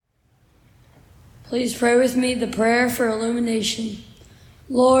Please pray with me the prayer for illumination.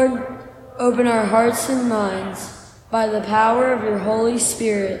 Lord, open our hearts and minds by the power of your Holy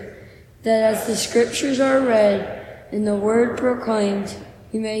Spirit, that as the scriptures are read and the word proclaimed,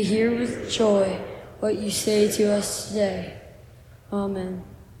 we may hear with joy what you say to us today. Amen.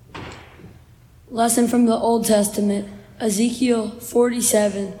 Lesson from the Old Testament, Ezekiel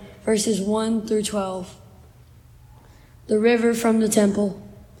 47, verses 1 through 12. The river from the temple.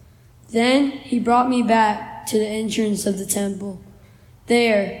 Then he brought me back to the entrance of the temple.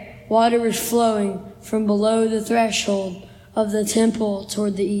 There, water was flowing from below the threshold of the temple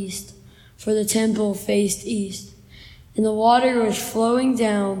toward the east, for the temple faced east. And the water was flowing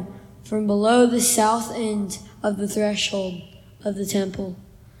down from below the south end of the threshold of the temple,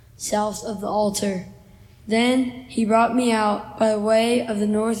 south of the altar. Then he brought me out by way of the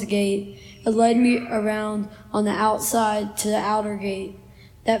north gate and led me around on the outside to the outer gate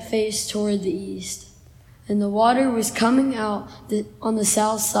that faced toward the east. And the water was coming out on the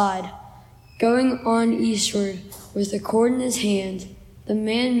south side. Going on eastward with a cord in his hand, the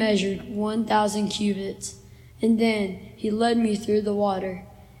man measured 1,000 cubits. And then he led me through the water,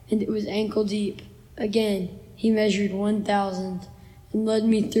 and it was ankle deep. Again he measured 1,000 and led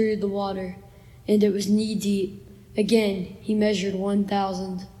me through the water, and it was knee deep. Again he measured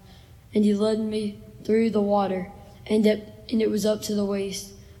 1,000, and he led me through the water, and it was up to the waist.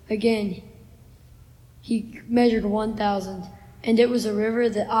 Again he measured 1,000, and it was a river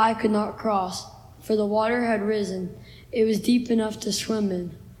that I could not cross, for the water had risen. It was deep enough to swim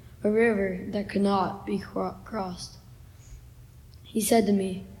in, a river that could not be crossed. He said to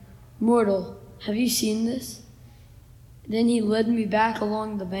me, "Mortal, have you seen this?" Then he led me back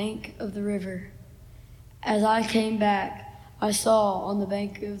along the bank of the river. As I came back, I saw on the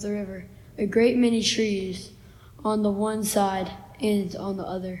bank of the river a great many trees on the one side and on the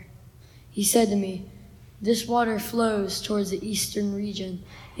other. He said to me, "This water flows towards the eastern region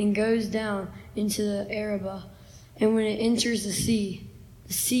and goes down into the Arabah. And when it enters the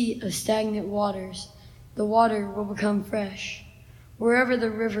sea of stagnant waters, the water will become fresh. Wherever the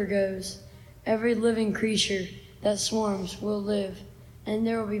river goes, every living creature that swarms will live, and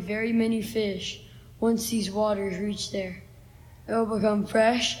there will be very many fish once these waters reach there. It will become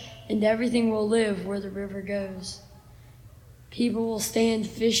fresh, and everything will live where the river goes. People will stand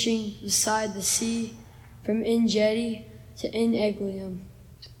fishing beside the sea from En-Gedi to En-Eglaim.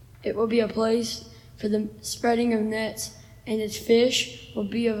 It will be a place for the spreading of nets, and its fish will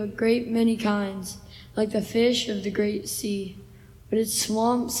be of a great many kinds, like the fish of the great sea. But its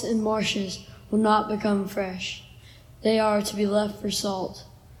swamps and marshes will not become fresh. They are to be left for salt.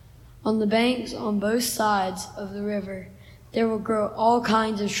 On the banks on both sides of the river, there will grow all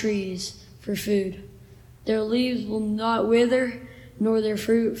kinds of trees for food. Their leaves will not wither, nor their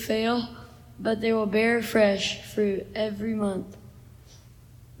fruit fail, but they will bear fresh fruit every month.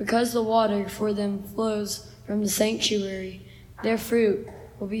 Because the water for them flows from the sanctuary, their fruit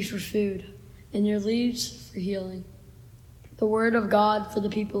will be for food, and their leaves for healing." The word of God for the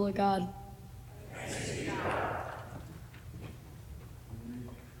people of God.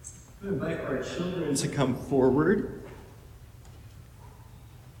 We invite our children to come forward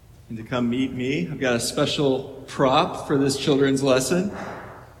and to come meet me. I've got a special prop for this children's lesson.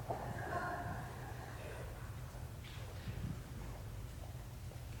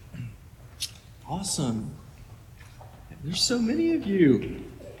 Awesome. There's so many of you.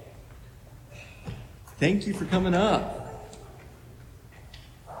 Thank you for coming up.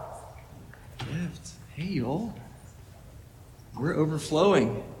 Gift. Hey, y'all. We're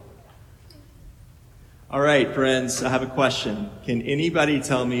overflowing. All right, friends, I have a question. Can anybody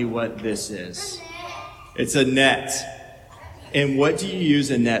tell me what this is? It's a net. And what do you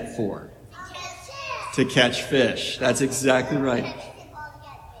use a net for? To catch fish. That's exactly right.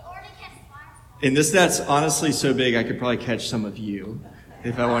 And this net's honestly so big I could probably catch some of you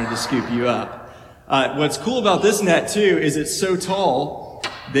if I wanted to scoop you up. What's cool about this net too is it's so tall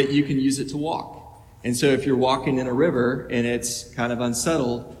that you can use it to walk. And so if you're walking in a river and it's kind of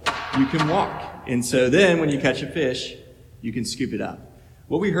unsettled, you can walk. And so then when you catch a fish, you can scoop it up.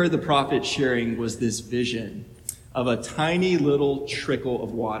 What we heard the prophet sharing was this vision of a tiny little trickle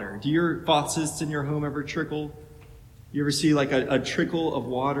of water. Do your faucets in your home ever trickle? You ever see like a trickle of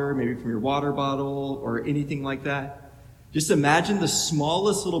water, maybe from your water bottle or anything like that? Just imagine the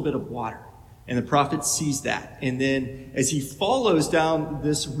smallest little bit of water. And the prophet sees that. And then as he follows down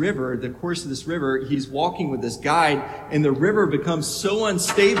this river, the course of this river, he's walking with this guide, and the river becomes so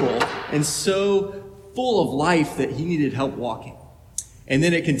unstable and so full of life that he needed help walking. And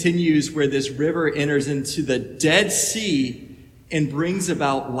then it continues where this river enters into the Dead Sea, and brings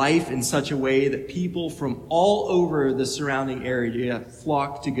about life in such a way that people from all over the surrounding area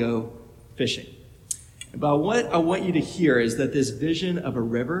flock to go fishing. But what I want you to hear is that this vision of a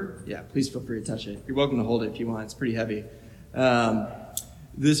river, please feel free to touch it. You're welcome to hold it if you want. It's pretty heavy.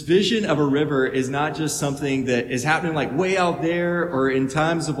 This vision of a river is not just something that is happening like way out there or in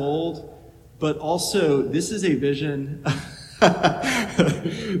times of old, but also this is a vision.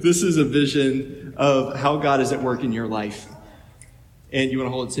 This is a vision of how God is at work in your life. And you want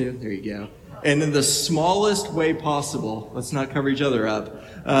to hold it too? There you go. And in the smallest way possible, let's not cover each other up.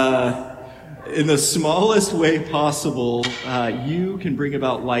 In the smallest way possible, you can bring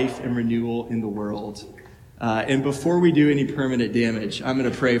about life and renewal in the world. And before we do any permanent damage, I'm going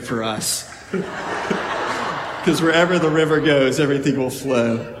to pray for us. Because wherever the river goes, everything will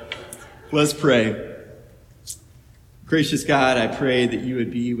flow. Let's pray. Gracious God, I pray that you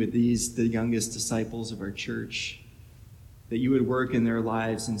would be with the youngest disciples of our church, that you would work in their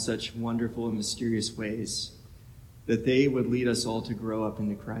lives in such wonderful and mysterious ways, that they would lead us all to grow up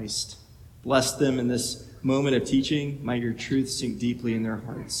into Christ. Bless them in this moment of teaching. Might your truth sink deeply in their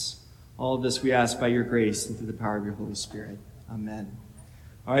hearts. All of this we ask by your grace and through the power of your Holy Spirit. Amen.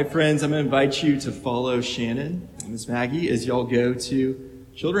 All right, friends, I'm going to invite you to follow Shannon and Miss Maggie as y'all go to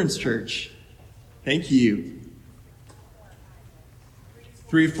Children's Church. Thank you.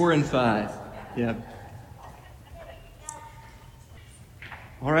 3, 4, and 5. Yeah.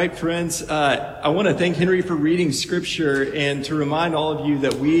 All right, friends, I want to thank Henry for reading scripture and to remind all of you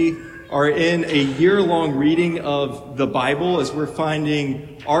that we are in a year-long reading of the Bible as we're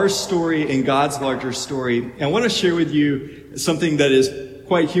finding our story in God's larger story. And I want to share with you something that is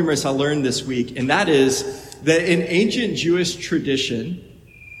quite humorous I learned this week, and that is that in ancient Jewish tradition,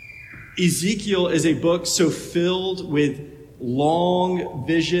 Ezekiel is a book so filled with long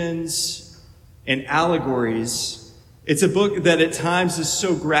visions and allegories. It's a book that at times is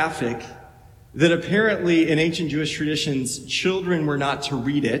so graphic that apparently in ancient Jewish traditions, children were not to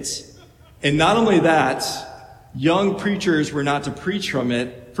read it. And not only that, young preachers were not to preach from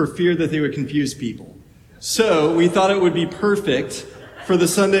it for fear that they would confuse people. So we thought it would be perfect for the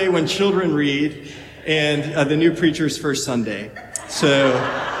Sunday when children read and the new preacher's first Sunday. So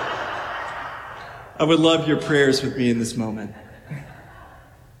I would love your prayers with me in this moment.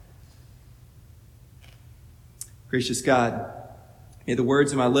 Gracious God, may the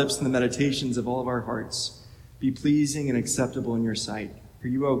words of my lips and the meditations of all of our hearts be pleasing and acceptable in your sight. For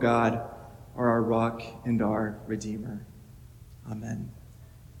you, O God, are our rock and our Redeemer. Amen.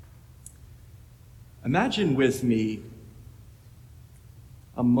 Imagine with me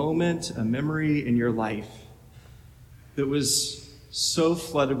a moment, a memory in your life that was so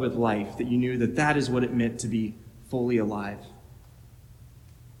flooded with life that you knew that that is what it meant to be fully alive.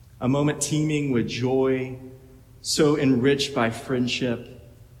 A moment teeming with joy, so enriched by friendship,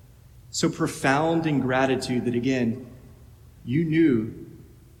 so profound in gratitude that, again, you knew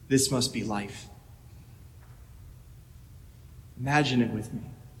this must be life. Imagine it with me.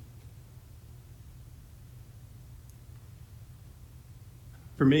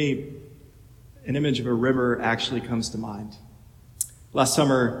 For me, an image of a river actually comes to mind. Last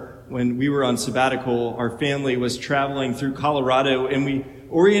summer, when we were on sabbatical, our family was traveling through Colorado, and we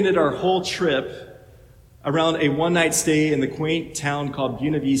oriented our whole trip around a one-night stay in the quaint town called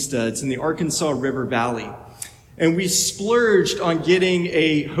Buena Vista. It's in the Arkansas River Valley. And we splurged on getting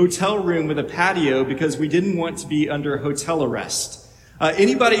a hotel room with a patio because we didn't want to be under hotel arrest.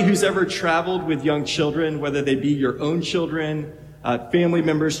 Anybody who's ever traveled with young children, whether they be your own children, family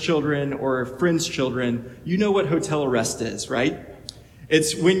members' children, or friends' children, you know what hotel arrest is, right?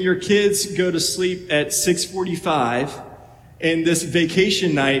 It's when your kids go to sleep at 6:45 and this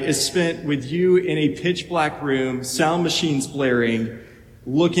vacation night is spent with you in a pitch black room, sound machines blaring,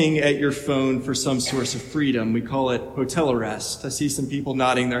 looking at your phone for some source of freedom. We call it hotel arrest. I see some people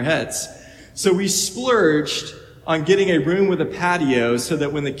nodding their heads. So we splurged on getting a room with a patio so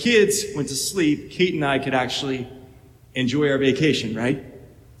that when the kids went to sleep, Kate and I could actually enjoy our vacation, right?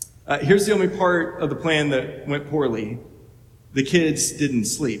 Here's the only part of the plan that went poorly. The kids didn't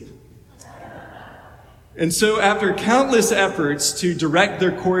sleep. And so after countless efforts to direct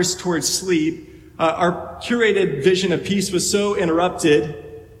their course towards sleep, our curated vision of peace was so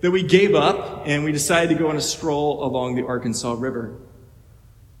interrupted that we gave up and we decided to go on a stroll along the Arkansas River.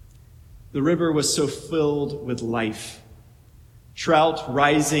 The river was so filled with life. Trout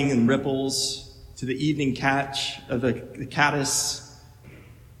rising in ripples to the evening catch of the caddis,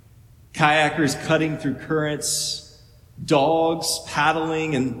 kayakers cutting through currents, dogs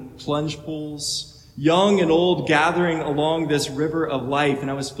paddling in plunge pools, young and old gathering along this river of life. And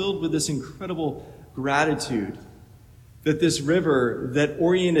I was filled with this incredible gratitude that this river that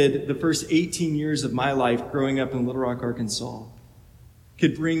oriented the first 18 years of my life growing up in Little Rock, Arkansas,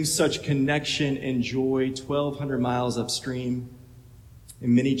 could bring such connection and joy 1,200 miles upstream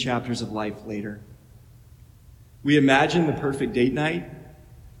in many chapters of life later. We imagined the perfect date night.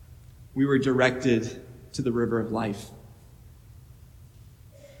 We were directed to the river of life.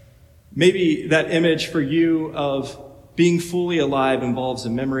 Maybe that image for you of being fully alive involves a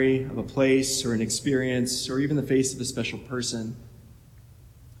memory of a place or an experience or even the face of a special person.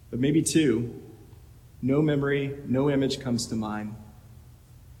 But maybe too, no memory, no image comes to mind.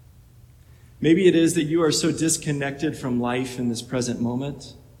 Maybe it is that you are so disconnected from life in this present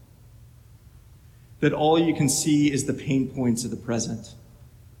moment that all you can see is the pain points of the present.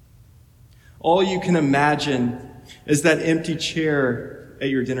 All you can imagine is that empty chair at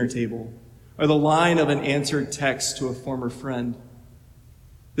your dinner table, or the line of an answered text to a former friend,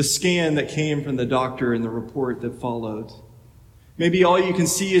 the scan that came from the doctor and the report that followed. Maybe all you can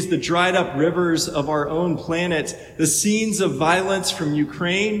see is the dried up rivers of our own planet, the scenes of violence from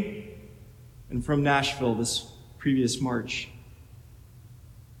Ukraine and from Nashville this previous March.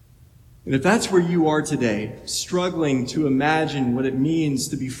 And if that's where you are today, struggling to imagine what it means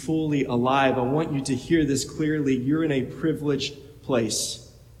to be fully alive, I want you to hear this clearly. You're in a privileged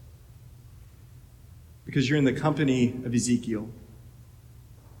place because you're in the company of Ezekiel.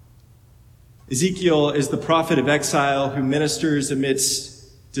 Ezekiel is the prophet of exile who ministers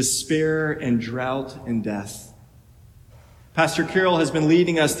amidst despair and drought and death. Pastor Carol has been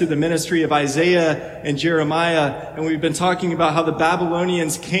leading us through the ministry of Isaiah and Jeremiah, and we've been talking about how the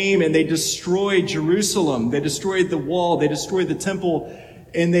Babylonians came and they destroyed Jerusalem. They destroyed the wall, they destroyed the temple,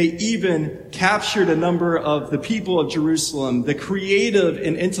 and they even captured a number of the people of Jerusalem, the creative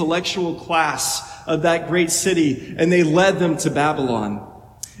and intellectual class of that great city, and they led them to Babylon.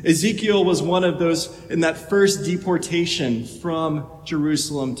 Ezekiel was one of those in that first deportation from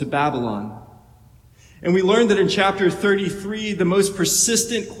Jerusalem to Babylon. And we learned that in chapter 33, the most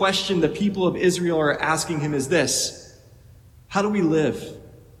persistent question the people of Israel are asking him is this: how do we live?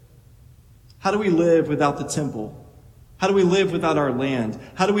 How do we live without the temple? How do we live without our land?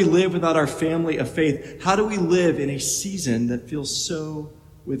 How do we live without our family of faith? How do we live in a season that feels so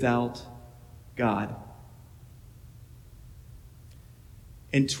without God?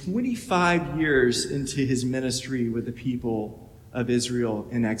 And 25 years into his ministry with the people of Israel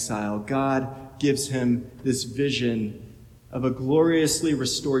in exile, God gives him this vision of a gloriously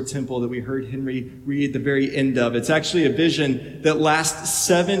restored temple that we heard Henry read the very end of. It's actually a vision that lasts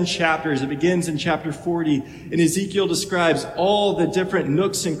 7 chapters. It begins in chapter 40, and Ezekiel describes all the different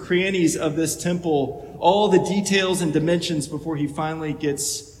nooks and crannies of this temple, all the details and dimensions before he finally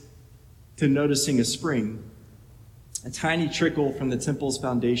gets to noticing a spring, a tiny trickle from the temple's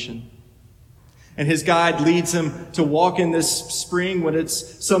foundation. And his guide leads him to walk in this spring when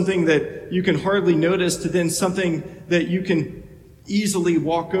it's something that you can hardly notice, to then something that you can easily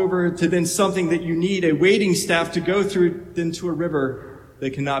walk over, to then something that you need a wading staff to go through, then to a river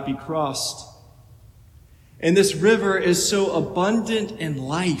that cannot be crossed. And this river is so abundant in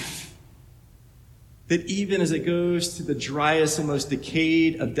life that even as it goes to the driest and most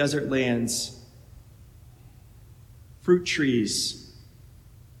decayed of desert lands, fruit trees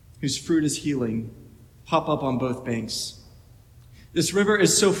whose fruit is healing pop up on both banks. This river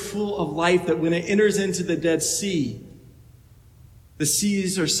is so full of life that when it enters into the Dead Sea, the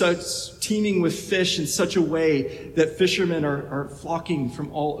seas are such teeming with fish in such a way that fishermen are flocking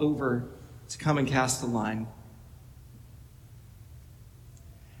from all over to come and cast a line.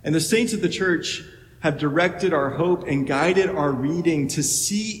 And the saints of the church have directed our hope and guided our reading to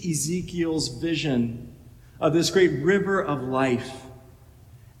see Ezekiel's vision of this great river of life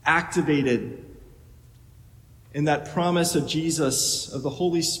activated in that promise of Jesus, of the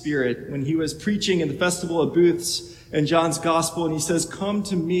Holy Spirit, when he was preaching in the Festival of Booths in John's Gospel, and he says, "Come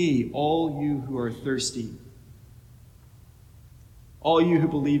to me, all you who are thirsty. All you who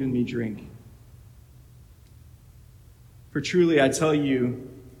believe in me, drink. For truly I tell you,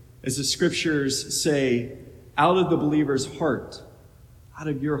 as the scriptures say, out of the believer's heart, out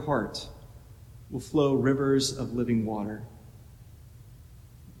of your heart, will flow rivers of living water."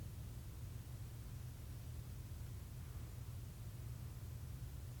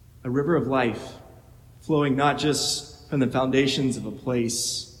 A river of life flowing not just from the foundations of a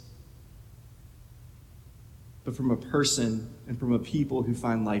place, but from a person and from a people who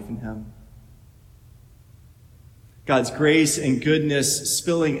find life in him. God's grace and goodness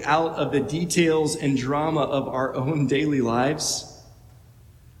spilling out of the details and drama of our own daily lives,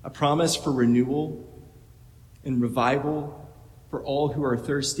 a promise for renewal and revival for all who are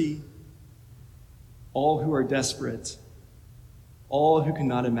thirsty, all who are desperate, all who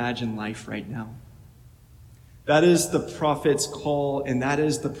cannot imagine life right now. That is the prophet's call, and that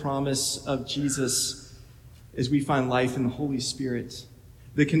is the promise of Jesus as we find life in the Holy Spirit.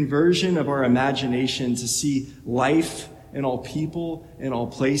 The conversion of our imagination to see life in all people, in all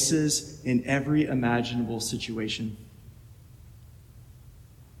places, in every imaginable situation.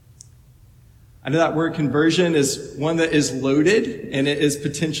 I know that word conversion is one that is loaded, and it is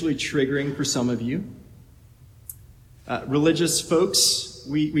potentially triggering for some of you. Religious folks,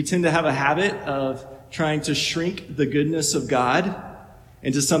 we tend to have a habit of trying to shrink the goodness of God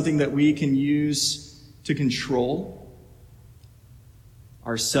into something that we can use to control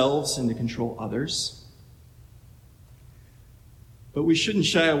ourselves and to control others. But we shouldn't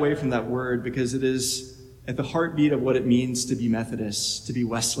shy away from that word because it is at the heartbeat of what it means to be Methodist, to be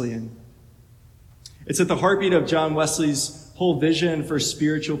Wesleyan. It's at the heartbeat of John Wesley's whole vision for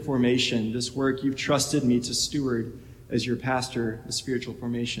spiritual formation, this work you've trusted me to steward as your pastor, the spiritual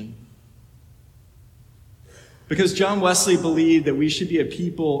formation. Because John Wesley believed that we should be a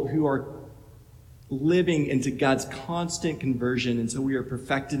people who are living into God's constant conversion until we are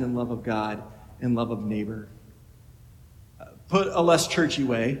perfected in love of God and love of neighbor. Put a less churchy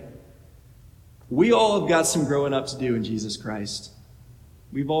way, we all have got some growing up to do in Jesus Christ.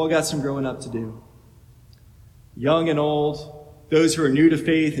 We've all got some growing up to do. Young and old, those who are new to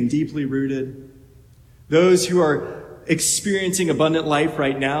faith and deeply rooted, those who are experiencing abundant life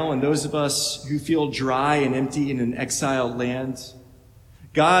right now, and those of us who feel dry and empty in an exiled land.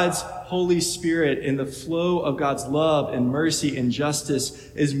 God's Holy Spirit in the flow of God's love and mercy and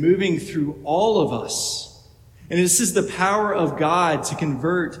justice is moving through all of us. And this is the power of God to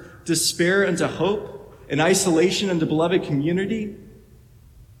convert despair into hope and isolation into beloved community,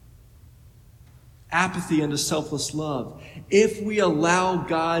 apathy into selfless love. If we allow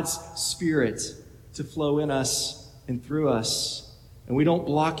God's Spirit to flow in us and through us, and we don't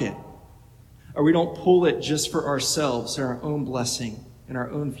block it, or we don't pull it just for ourselves and our own blessing and our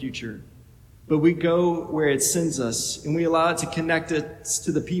own future, but we go where it sends us, and we allow it to connect us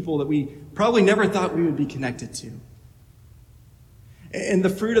to the people that we probably never thought we would be connected to. And the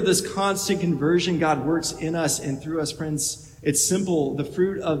fruit of this constant conversion God works in us and through us, friends, it's simple. The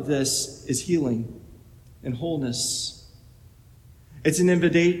fruit of this is healing and wholeness. It's an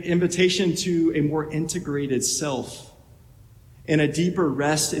invitation to a more integrated self and a deeper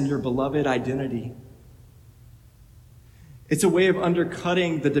rest in your beloved identity. It's a way of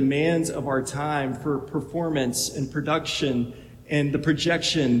undercutting the demands of our time for performance and production and the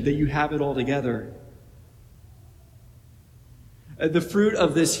projection that you have it all together. The fruit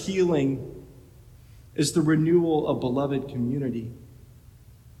of this healing is the renewal of beloved community.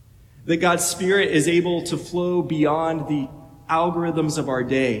 That God's Spirit is able to flow beyond the algorithms of our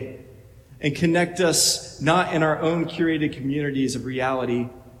day and connect us not in our own curated communities of reality,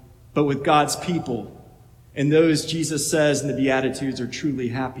 but with God's people and those Jesus says in the Beatitudes are truly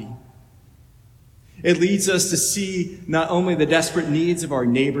happy. It leads us to see not only the desperate needs of our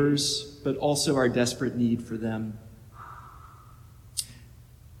neighbors, but also our desperate need for them.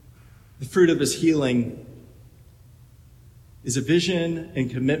 The fruit of his healing is a vision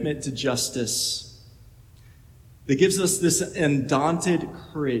and commitment to justice that gives us this undaunted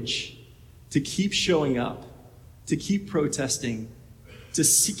courage to keep showing up, to keep protesting, to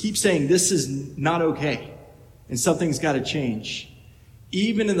keep saying this is not okay and something's got to change,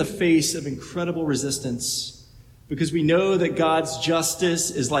 even in the face of incredible resistance, because we know that God's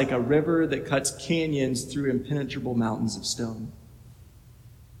justice is like a river that cuts canyons through impenetrable mountains of stone.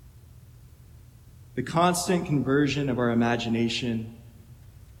 The constant conversion of our imagination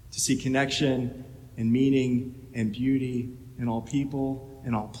to see connection and meaning and beauty in all people,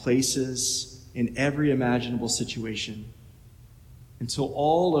 in all places, in every imaginable situation, until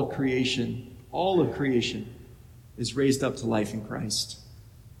all of creation is raised up to life in Christ.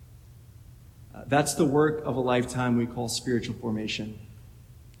 That's the work of a lifetime we call spiritual formation.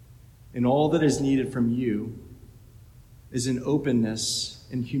 And all that is needed from you is an openness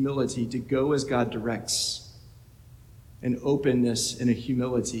and humility to go as God directs, an openness and a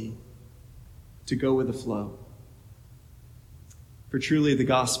humility to go with the flow. For truly the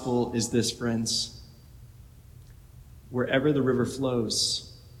gospel is this, friends. Wherever the river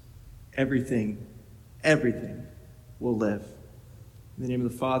flows, everything will live. In the name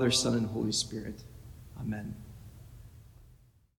of the Father, Son, and Holy Spirit. Amen.